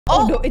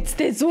Oh no, it's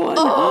this one.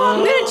 Oh, I'm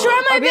gonna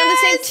try my best. Are we on the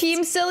same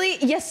team, silly?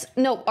 Yes.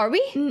 No, are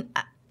we?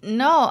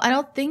 No, I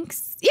don't think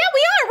so. Yeah, we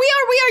are.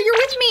 You're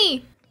with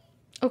me.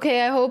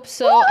 Okay, I hope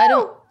so. Woo!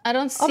 I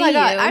don't see you. Oh my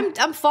god,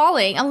 I'm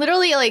falling. I'm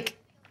literally like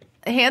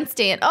a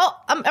handstand. Oh,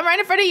 I'm right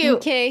in front of you.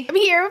 Okay. I'm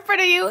here in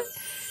front of you.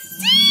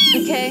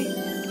 Okay.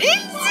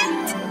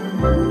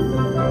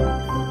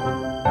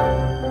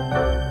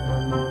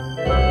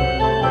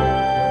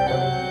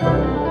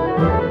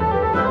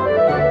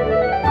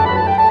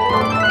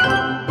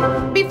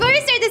 Before I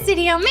start this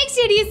video, make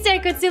sure to use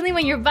STARCODE Silly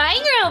when you're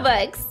buying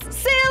Robux.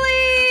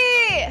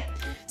 Silly!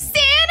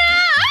 Santa,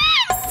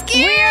 I'm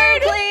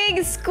scared! We're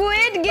playing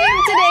Squid Game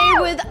today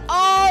with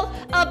all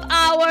of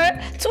our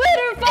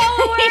Twitter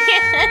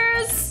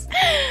followers!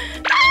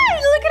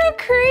 Look at how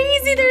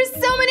crazy, there's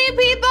so many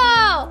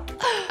people!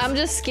 I'm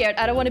just scared.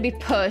 I don't want to be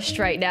pushed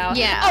right now.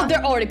 Yeah. Oh,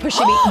 they're already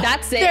pushing me.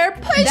 That's it. They're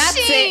pushing! That's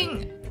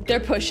it. They're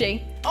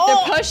pushing. Oh.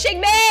 They're pushing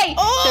me!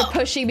 Oh. They're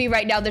pushing me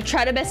right now. They're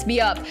trying to mess me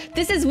up.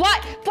 This is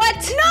what? What?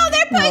 No,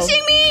 they're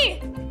pushing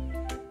me!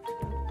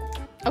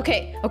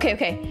 Okay.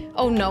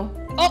 Oh no.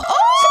 Oh,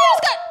 someone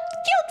just got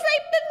guilt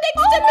raped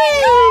next to me!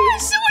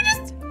 Someone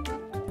just...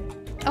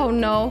 Oh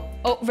no.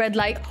 Oh, red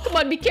light. Come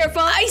on, be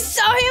careful. I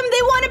saw him!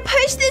 They want to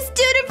push this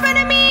dude in front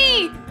of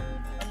me!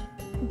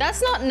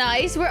 That's not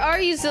nice. Where are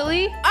you,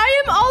 silly?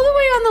 I am all the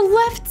way on the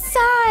left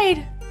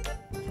side!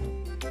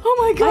 Oh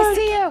my god! I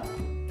see you.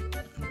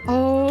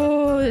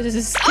 Oh, this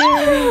is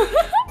scary.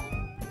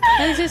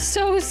 This is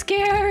so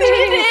scary.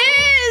 It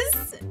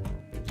is!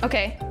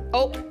 Okay.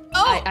 Oh.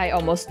 I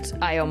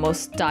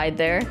almost died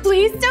there.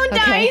 Please don't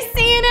die,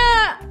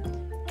 Santa!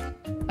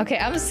 Okay,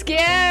 I'm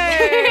scared.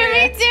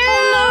 Me too!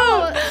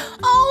 Oh no!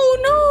 Oh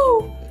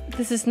no!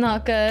 This is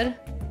not good.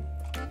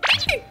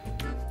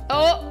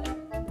 Oh!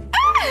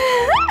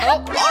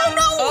 Oh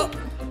no!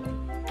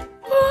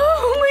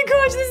 Oh my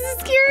gosh, this is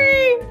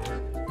scary!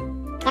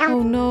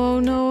 Oh no,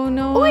 no,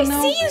 no. Oh, I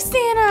see you,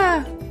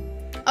 Santa!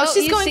 Oh,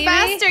 she's going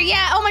faster. Me?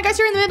 Yeah, oh my gosh,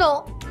 you're in the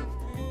middle.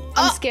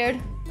 I'm scared.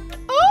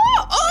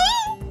 Oh!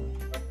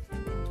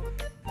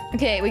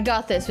 Okay, we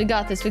got this. I'm there.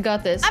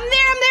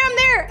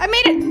 I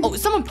made it. Oh,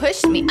 someone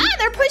pushed me. Ah,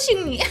 they're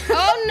pushing me.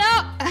 Oh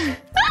no!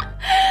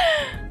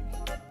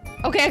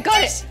 Okay, I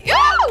got it.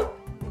 Oh!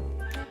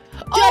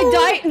 Did I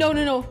die? No.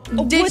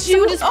 Did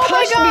you? Just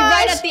pushed me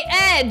right at the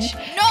edge.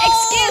 No!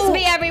 Excuse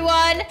me,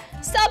 everyone.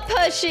 Stop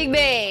pushing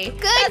me.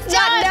 Good That's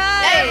job, not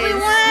nice.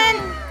 everyone.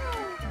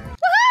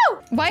 Woohoo!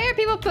 Why are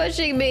people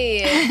pushing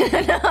me?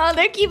 No,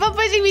 they keep on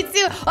pushing me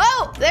too.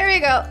 Oh, there we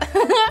go.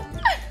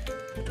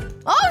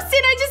 Oh,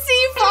 Sin, I just see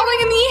you falling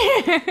in the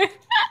air.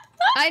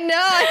 I know,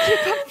 I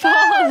keep on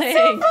falling.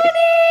 So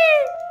funny.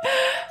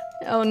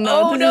 Oh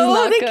no, oh this no, is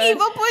not they good.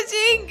 keep on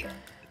pushing.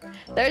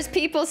 There's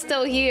people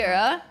still here,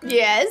 huh?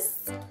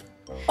 Yes.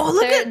 Oh,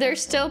 look they're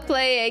still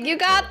playing. You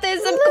got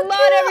this. Come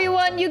on,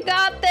 everyone. You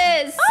got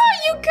this. Oh,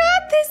 you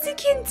got this. You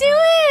can do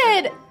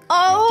it.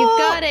 Oh.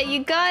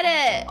 You got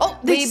it. Oh,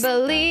 we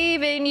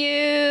believe in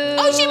you.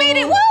 Oh, she made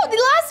it. Whoa, the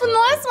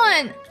last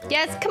one.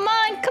 Yes, come on.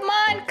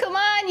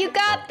 You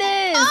got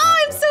this. Oh,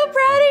 I'm so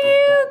proud of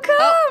you. Come.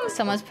 Oh,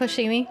 someone's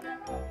pushing me.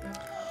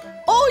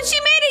 Oh, she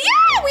made it.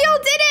 Yeah, we all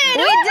did it.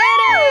 We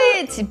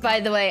did it. By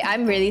the way,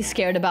 I'm really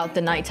scared about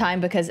the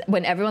nighttime because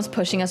when everyone's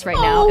pushing us right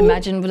now,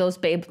 imagine with those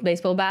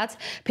baseball bats,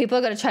 people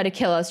are going to try to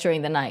kill us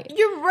during the night.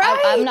 You're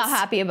right. I'm not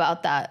happy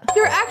about that.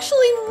 You're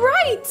actually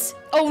right.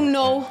 Oh,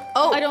 no.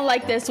 Oh, I don't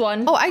like this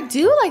one. Oh, I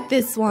do like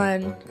this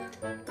one.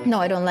 No,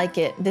 I don't like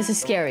it. This is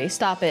scary.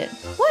 Stop it.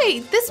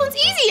 Wait, this one's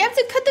easy. You have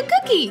to cut the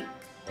cookie.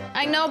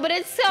 I know, but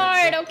it's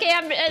hard. Okay, I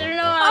don't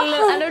know.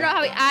 I don't know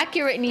how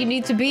accurate you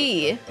need to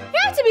be. You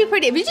have to be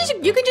pretty.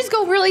 You can just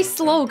go really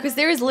slow because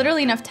there is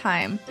literally enough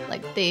time.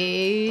 Like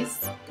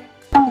this.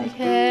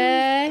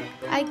 Okay.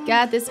 I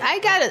got this. I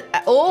got it.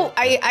 Oh,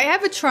 I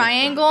have a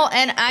triangle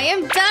and I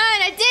am done.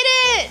 I did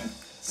it.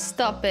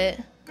 Stop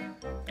it.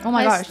 Oh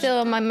my gosh. I'm still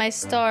on my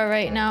star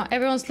right now.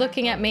 Everyone's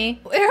looking at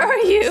me. Where are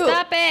you?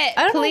 Stop it.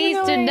 Please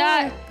do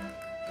not.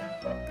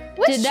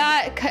 Which?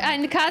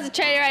 I'm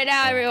concentrating right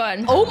now,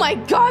 everyone. Oh my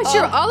gosh,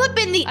 you're all up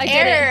in the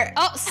air.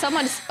 Oh,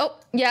 someone's. Oh,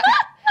 yeah.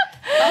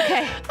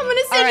 Okay. I'm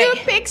gonna send you a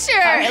picture.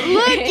 Right.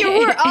 Look, you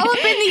were all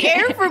up in the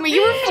air for me.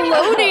 You were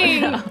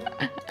floating.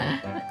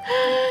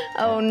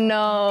 Oh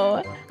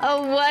no.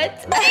 Oh,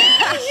 what?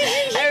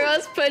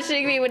 Everyone's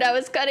pushing me when I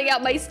was cutting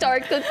out my star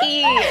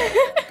cookie.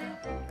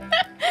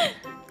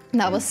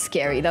 That was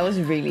scary. That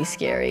was really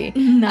scary.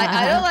 Nah.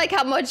 I don't like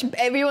how much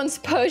everyone's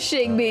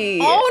pushing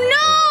me. Oh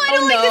no! I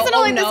don't like this. I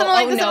don't like this. I don't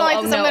like this.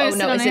 I don't like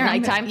this. Oh no! Is it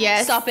nighttime?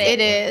 Yes. Stop it. It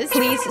is.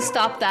 Please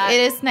stop that.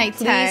 It is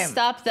nighttime. Please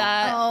stop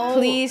that. Oh.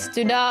 Please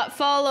do not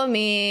follow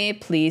me.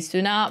 Please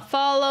do not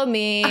follow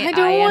me.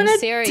 I am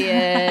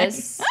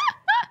serious.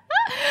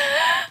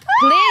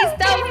 Please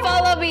don't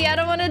follow me. I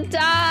don't want to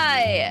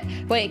die.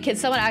 Wait, can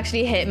someone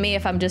actually hit me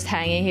if I'm just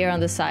hanging here on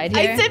the side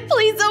here? I said,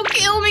 please don't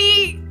kill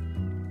me.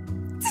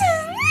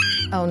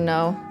 Oh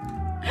no.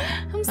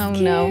 I'm scared. Oh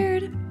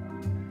no.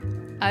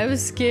 I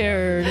was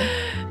scared.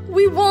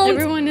 We won't.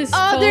 Everyone is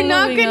Oh, they're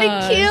not following gonna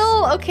us.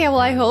 kill. Okay, well,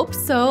 I hope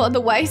so.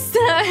 Otherwise,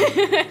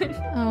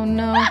 Oh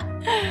no.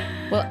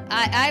 Well,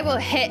 I will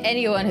hit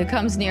anyone who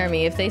comes near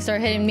me. If they start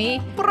hitting me,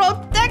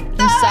 protect us.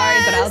 I'm sorry,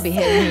 but I'll be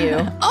hitting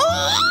you.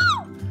 Oh!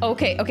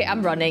 Okay,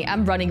 I'm running.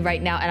 I'm running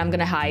right now, and I'm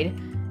gonna hide.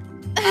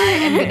 I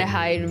am gonna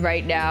hide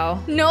right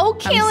now. No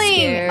killing.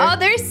 scared. Oh,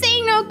 they're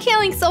saying no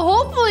killing, so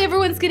hopefully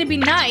everyone's gonna be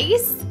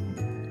nice.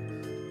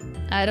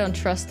 I don't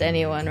trust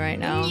anyone right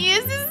now.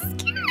 Yes, this is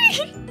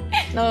scary.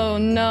 Oh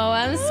no,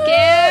 I'm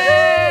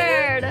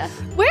scared.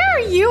 Where are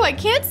you? I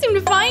can't seem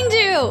to find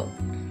you.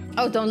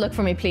 Oh, don't look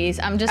for me, please.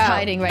 I'm just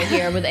hiding right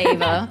here with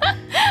Ava.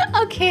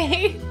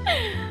 Okay.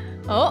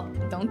 Oh,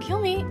 don't kill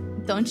me.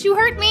 Don't you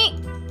hurt me.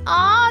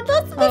 Ah,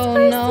 that's this Oh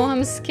person. no,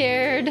 I'm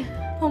scared.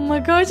 Oh my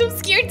gosh, I'm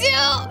scared too.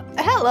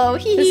 Hello,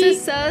 hee This hee.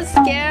 is so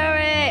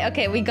scary.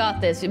 Okay, we got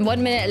this.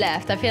 1 minute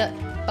left. I feel.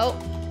 Oh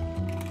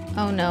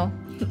no.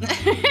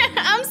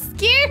 I'm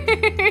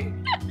scared.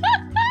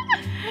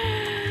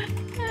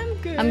 I'm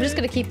good. I'm just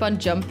gonna keep on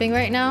jumping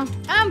right now.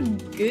 I'm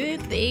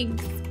good,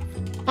 thanks.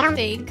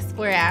 Thanks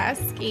for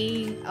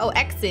asking. Oh,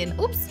 Exin.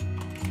 Oops.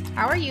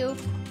 How are you?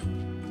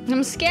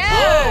 I'm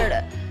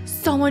scared.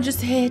 Someone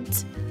just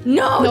hit.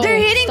 No, No, they're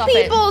hitting stop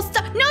people.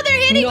 Stop. No, they're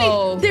hitting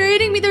No. me. They're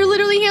hitting me. They're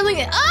literally hitting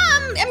me.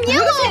 I'm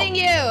yellow. Who's hitting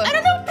you? I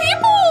don't know,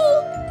 people.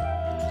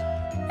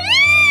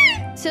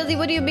 Silly,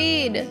 what do you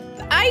mean?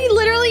 I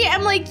literally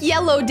am like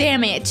yellow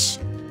damage.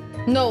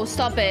 No,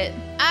 stop it.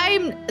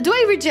 Do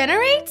I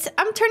regenerate?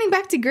 I'm turning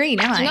back to green,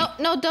 am I?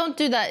 No, don't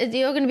do that.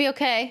 You're gonna be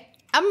okay.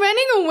 I'm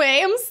running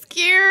away. I'm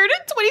scared.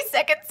 20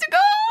 seconds to go.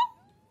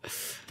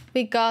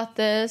 We got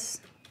this.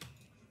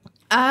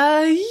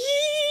 There's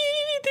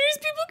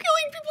people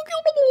killing people.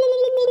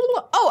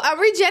 Oh, I'm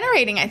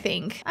regenerating, I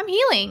think. I'm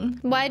healing.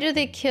 Why do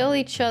they kill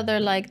each other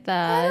like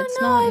that? I don't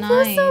It's know. not I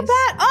nice. feel so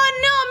bad. Oh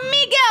no,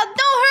 Miguel,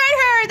 don't hurt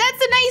her.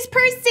 That's a nice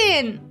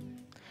person.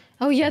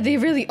 Oh yeah, they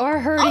really are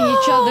hurting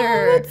each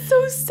other. That's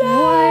so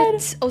sad.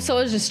 What? Oh,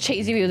 someone's just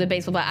chasing me with a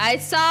baseball bat. I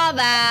saw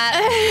that.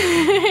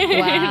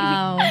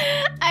 Wow.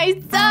 I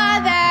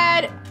saw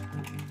that.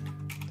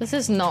 This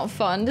is not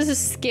fun. This is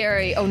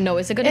scary. Oh no,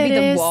 is it gonna be It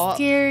the is walk?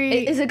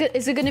 scary. Is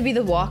it gonna be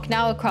the walk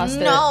now across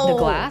the No,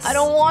 glass? I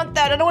don't want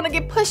that. I don't want to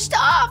get pushed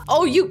off.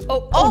 Oh, you.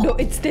 Oh no,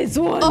 it's this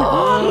one.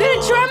 Oh, I'm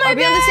gonna try my Are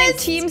we on the same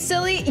best. team,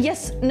 Silly?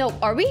 Yes. No.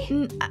 Are we?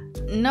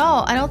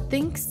 No, I don't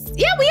think so.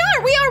 Yeah, we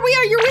are.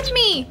 You're with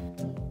me.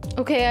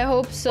 Okay, I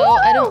hope so. Woo!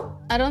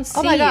 I don't see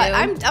Oh my god,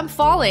 you. I'm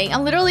falling.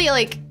 I'm literally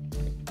like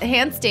a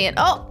handstand.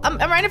 Oh, I'm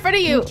right in front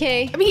of you.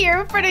 Okay. I'm here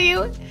in front of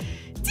you.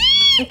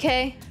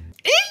 Okay.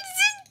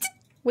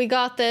 We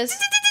got this.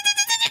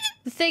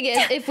 The thing is,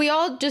 if we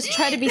all just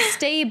try to be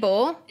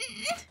stable,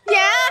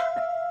 Yeah.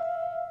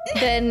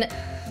 then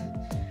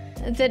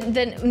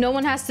no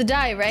one has to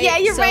die, right? Yeah,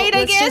 you're right, I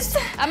let's guess.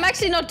 I'm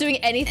actually not doing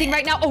anything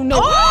right now. Oh no!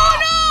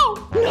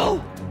 Oh no!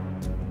 No!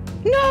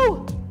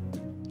 No!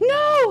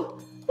 No!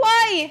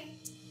 Why?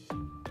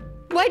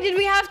 Why did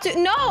we have to?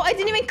 No, I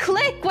didn't even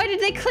click. Why did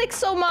they click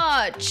so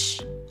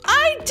much?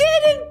 I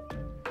didn't.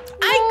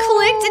 I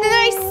clicked and then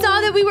I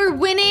saw that we were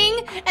winning,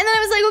 and then I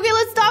was like, okay,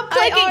 let's stop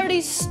clicking. I already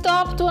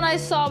stopped when I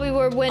saw we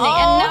were winning,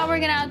 Oh. and now we're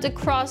gonna have to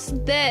cross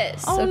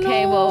this. Oh,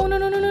 Okay, no, well, no.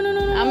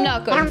 I'm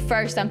not going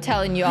first. I'm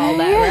telling you all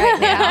that right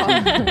now.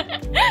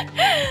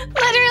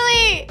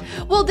 Literally.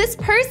 Well, this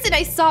person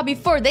I saw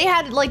before, they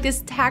had like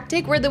this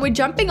tactic where they were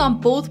jumping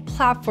on both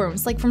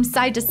platforms, like from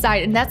side to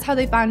side, and that's how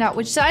they found out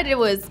which side it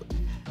was.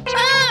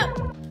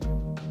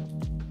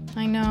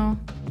 I know.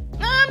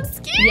 I'm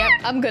scared. Yep,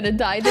 I'm gonna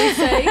die, they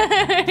say.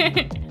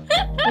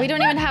 We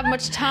don't even have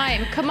much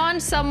time. Come on,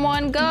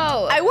 someone,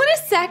 go. I want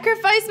to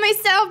sacrifice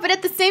myself, but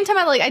at the same time,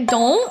 I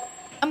don't.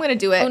 I'm gonna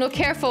do it. Oh no,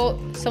 careful.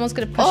 Someone's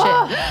gonna push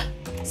it.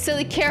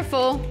 Silly,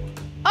 careful.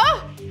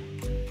 Oh!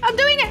 I'm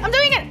doing it!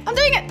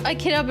 I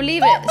cannot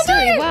believe Oh, it. I'm doing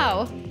Silly, it.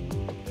 wow.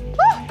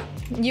 Oh!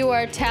 You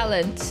are a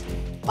talent.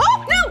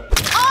 Oh, no!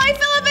 Oh, I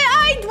fell off it.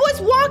 I was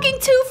walking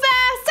too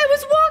fast. I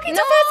was walking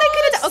too No, fast. I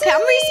couldn't. Okay, I'm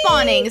silly.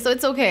 respawning, so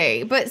it's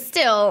okay. But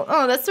still,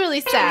 oh, that's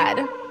really sad.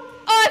 Oh,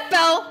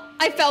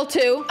 I fell too.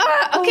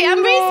 Okay, Oh,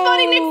 I'm no.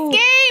 respawning next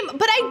game.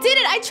 But I did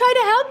it. I tried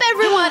to help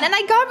everyone, and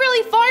I got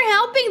really far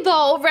helping,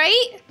 though,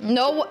 right?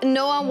 No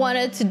one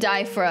wanted to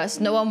die for us.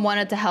 No one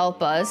wanted to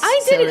help us.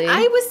 I did Silly. it.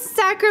 I was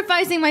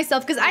sacrificing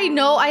myself because I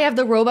know I have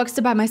the Robux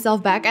to buy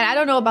myself back, and I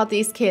don't know about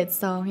these kids,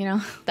 so, you know.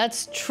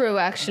 That's true,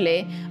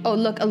 actually. Oh,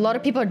 look, a lot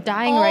of people are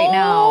dying right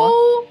now.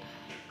 Oh.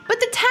 But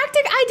the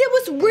tactic I did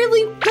was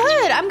really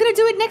good. I'm gonna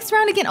do it next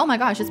round again. Oh my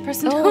gosh, this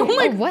person. Oh,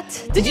 my. what?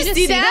 Did you just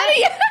see that?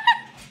 Yeah.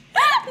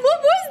 What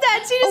was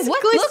that? She Oh, just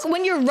what? glitched. Look,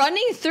 when you're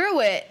running through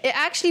it, it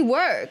actually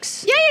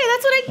works. Yeah,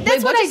 that's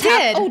what I just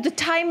happened? did. Oh, the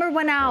timer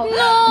went out.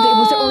 No.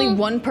 Was there only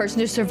one person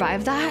who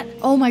survived that?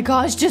 Oh my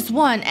gosh, just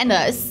one and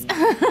us.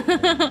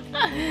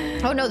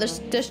 Oh no, there's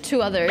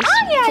two others.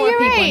 Oh, yeah, 4 you're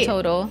people right. in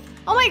total.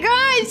 Oh my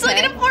gosh, look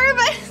Okay. at the 4 of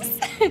us.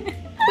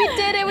 We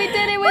did it, we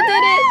did it, we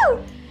did Woo!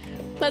 it.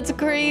 That's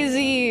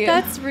crazy.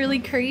 That's really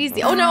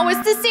crazy. Oh no,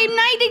 it's the same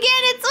night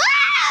again. It's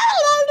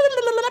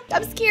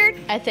I'm scared.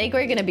 I think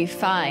we're gonna be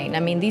fine. I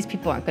mean, these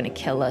people aren't gonna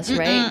kill us,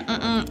 right?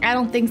 I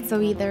don't think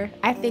so either.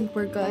 I think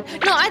we're good.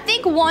 No, I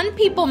think one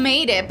people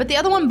made it, but the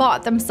other one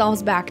bought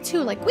themselves back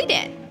too, like we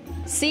did.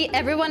 See,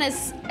 everyone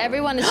is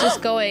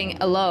just going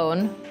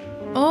alone.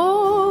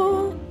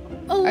 Oh.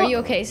 Are you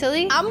okay,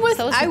 Silly? I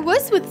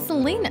was with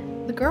Selena,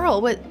 the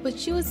girl, but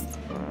she was.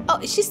 Oh,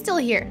 she's still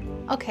here.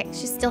 Okay,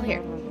 she's still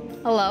here.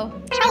 Hello.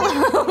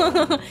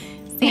 Hello.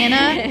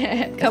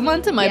 Santa, come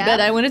onto my bed.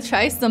 I want to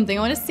try something.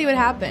 I want to see what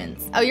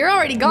happens. Oh, you're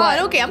already gone. What?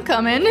 Okay, I'm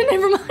coming.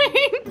 Never mind.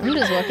 I'm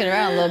just walking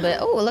around a little bit.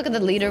 Oh, look at the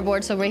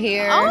leaderboards over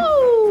here.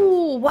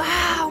 Oh,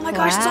 wow. Oh my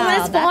gosh, someone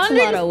has 400. That's a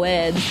lot of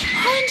wins.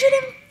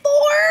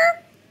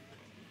 104?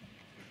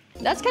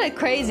 That's kind of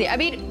crazy. I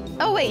mean,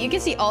 oh wait, you can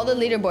see all the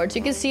leaderboards.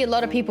 You can see a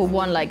lot of people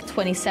won like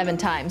 27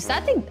 times.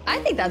 I think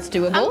that's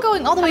doable. I'm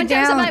going all the way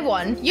down. How many times have I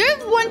won?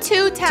 You've won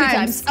 2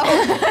 times. 2 times.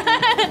 Oh.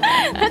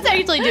 That's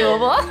actually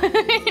doable.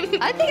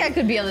 I think I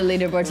could be on the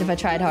leaderboards if I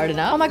tried hard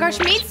enough. Oh my gosh,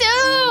 me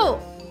too.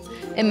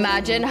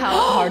 Imagine how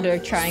hard they're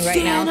trying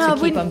right now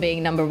to keep on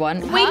being number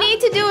 1. We need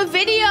to do a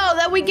video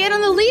that we get on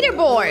the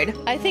leaderboard.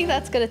 I think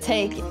that's gonna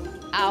take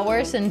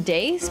hours and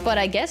days, but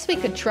I guess we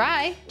could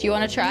try. Do you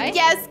want to try?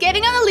 Yes,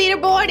 getting on the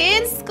leaderboard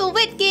in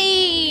Squid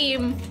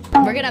Game.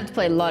 We're gonna have to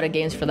play a lot of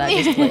games for that,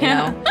 just to let you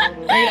know.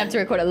 We're gonna have to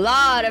record a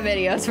lot of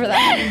videos for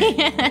that.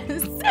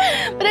 Yes,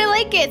 but I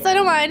like it, so I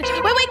don't mind.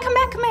 Wait, come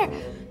back, come here.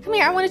 Come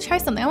here, I want to try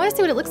something. I want to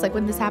see what it looks like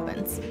when this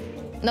happens.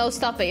 No,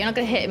 stop it. You're not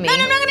gonna hit me. No, I'm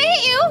not gonna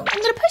hit you.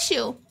 I'm gonna push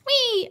you.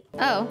 Wee.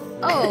 Oh,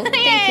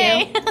 thank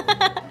you.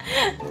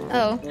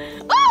 Oh,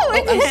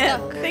 I'm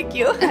stuck. Thank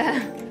you.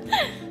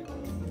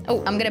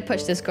 Oh, I'm gonna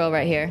push this girl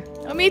right here.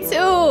 Oh, me too.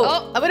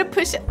 Oh, I'm gonna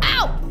push it.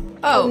 Ow!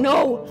 Oh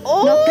no!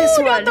 Oh, not this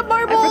one. Not the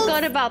marbles.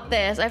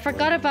 I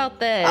forgot about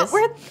this.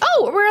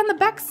 We're on the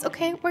backs.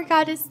 Okay, we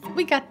got this.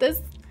 We got this.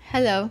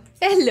 Hello.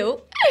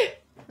 Hello.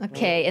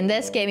 Okay, in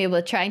this game, you'll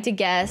be trying to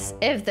guess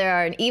if there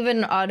are an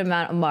even or odd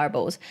amount of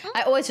marbles.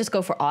 I always just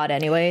go for odd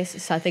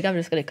anyways, so I think I'm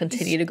just gonna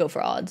continue to go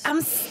for odds.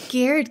 I'm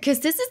scared because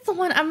this is the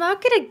one I'm not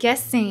good at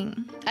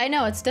guessing. I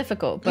know, it's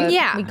difficult, but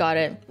we got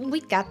it. We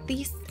got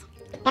these.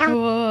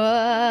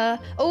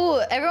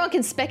 Oh, everyone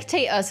can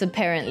spectate us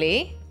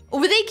apparently.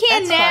 Oh, they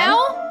can now?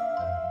 Fun.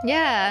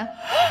 Yeah.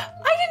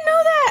 I didn't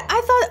know that.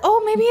 I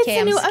thought, maybe it's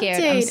a new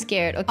update. I'm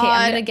scared. Okay,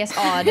 I'm gonna guess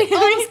odd. Oh,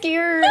 I'm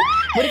scared.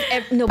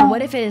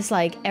 What if it is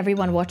like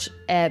everyone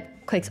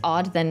clicks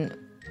odd, then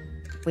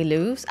we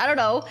lose? I don't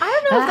know. I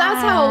don't know if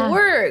that's how it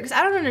works.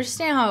 I don't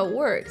understand how it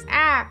works.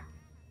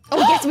 Oh,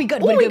 yes, we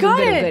got it. We got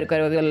it.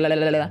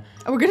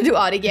 We're gonna do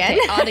odd again.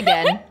 Okay, odd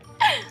again.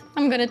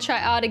 I'm gonna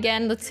try odd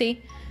again. Let's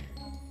see.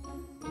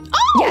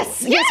 Oh,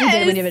 yes, we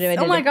did it.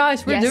 Oh my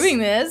gosh, we're doing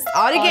this.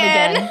 Odd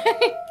again.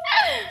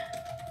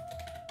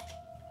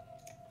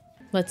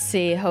 Let's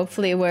see.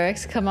 Hopefully it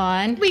works. Come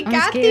on. We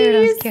got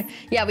these.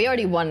 Yeah, we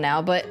already won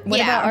now, but what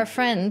about our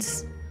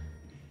friends?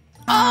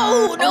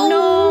 Oh, no. Oh,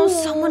 no.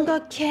 Someone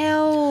got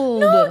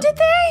killed. No, did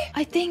they?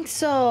 I think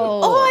so.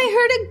 Oh, I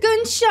heard a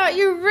gunshot.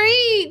 You're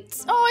right.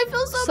 Oh, I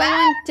feel so bad.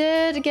 Someone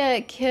did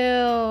get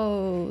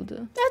killed.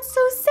 That's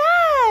so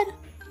sad.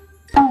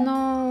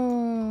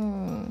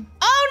 No.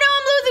 Oh, no,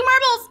 I'm losing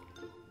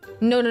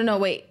marbles. No,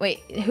 wait.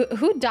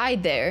 Who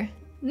died there?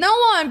 No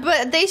one,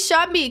 but they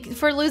shot me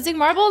for losing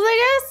marbles,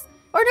 I guess?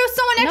 Or no,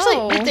 someone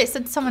actually, they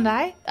said someone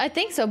died? I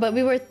think so, but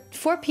we were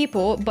 4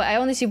 people, but I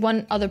only see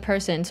 1 other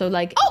person, so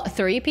like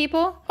 3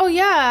 people? Oh,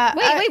 yeah.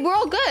 Wait, we're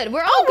all good.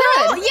 We're all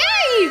good.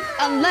 Yay!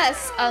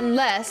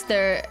 Unless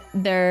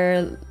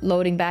they're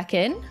loading back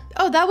in.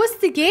 Oh, that was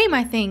the game,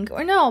 I think.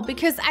 Or no,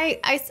 because I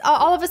saw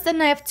all of a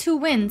sudden I have 2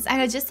 wins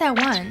and I just had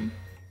 1.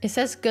 It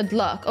says good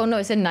luck. Oh no,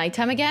 is it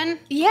nighttime again?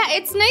 Yeah,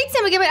 it's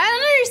nighttime again, but I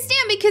don't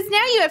understand because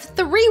now you have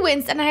 3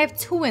 wins and I have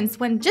 2 wins.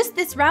 When just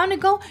this round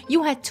ago,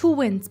 you had 2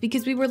 wins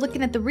because we were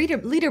looking at the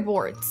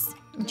leaderboards.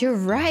 You're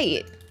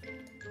right.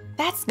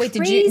 That's crazy.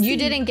 Wait, you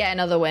didn't get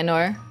another win,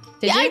 or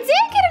did you? I did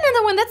get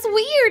another one. That's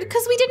weird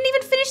because we didn't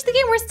even finish the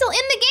game. We're still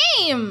in the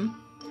game.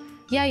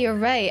 Yeah, you're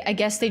right. I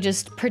guess they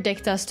just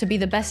predict us to be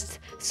the best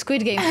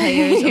Squid Game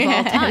players of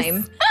all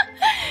time.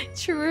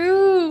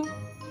 True.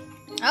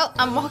 Oh,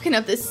 I'm walking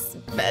up this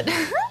bed.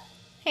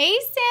 Hey,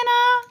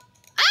 Santa.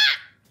 Ah!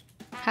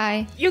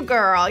 Hi. You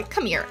girl,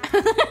 come here.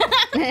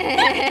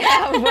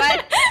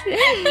 What?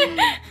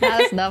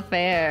 That's not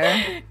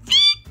fair.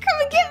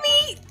 Come and get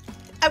me.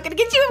 I'm gonna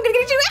get you.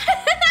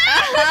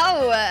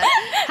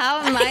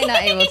 How am I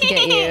not able to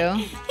get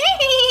you?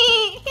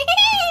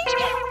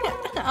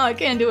 Oh, I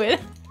can't do it.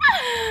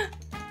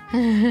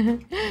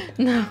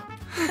 No.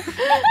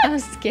 I'm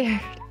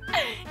scared.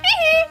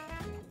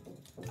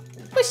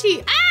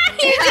 Pushy. Ah!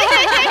 You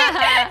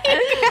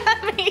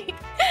got me.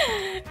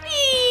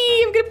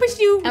 I'm gonna push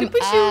you. I'm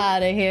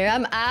out of here.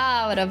 I'm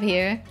out of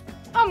here.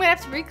 Oh, I'm gonna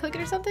have to re-click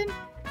it or something.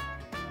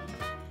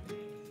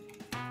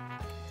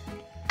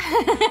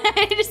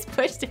 I just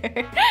pushed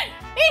her.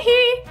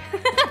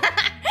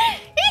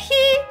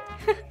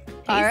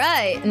 All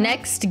right,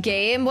 next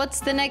game. What's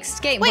the next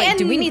game? Wait,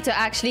 do we need to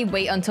actually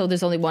wait until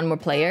there's only one more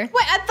player?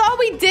 Wait, I thought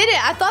we did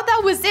it. I thought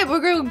that was it. We're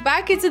going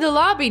back into the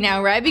lobby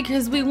now, right?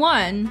 Because we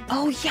won.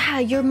 Oh, yeah,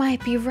 you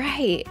might be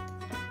right.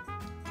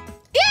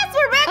 Yes,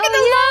 we're back in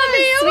the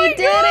lobby. Oh we my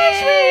did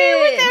gosh, it. we're here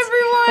with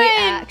everyone. We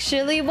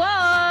actually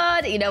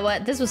won. You know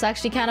what? This was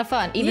actually kind of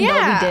fun, even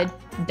though we did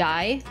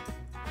die.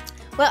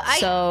 Well,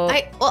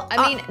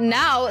 I mean,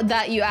 now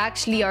that you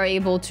actually are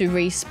able to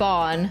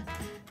respawn,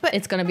 but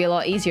it's gonna be a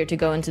lot easier to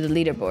go into the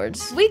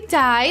leaderboards. We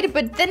died,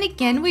 but then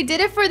again, we did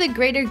it for the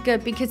greater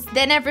good because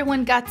then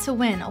everyone got to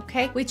win,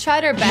 okay? We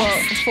tried our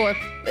best. Well,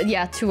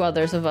 two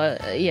others of us,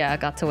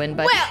 got to win,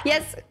 but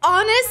yes.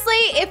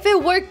 Honestly, if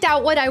it worked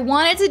out what I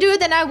wanted to do,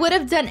 then I would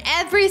have done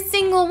every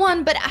single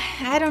one, but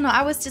I don't know.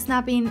 I was just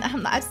not being,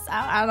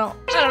 I don't know.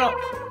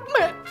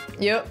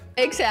 Yep,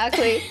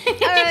 exactly. All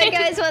right,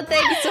 guys. Well,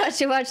 thank you so much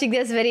for watching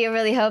this video.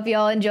 Really hope you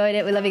all enjoyed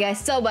it. We love you guys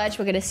so much.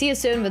 We're going to see you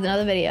soon with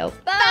another video.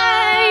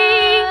 Bye!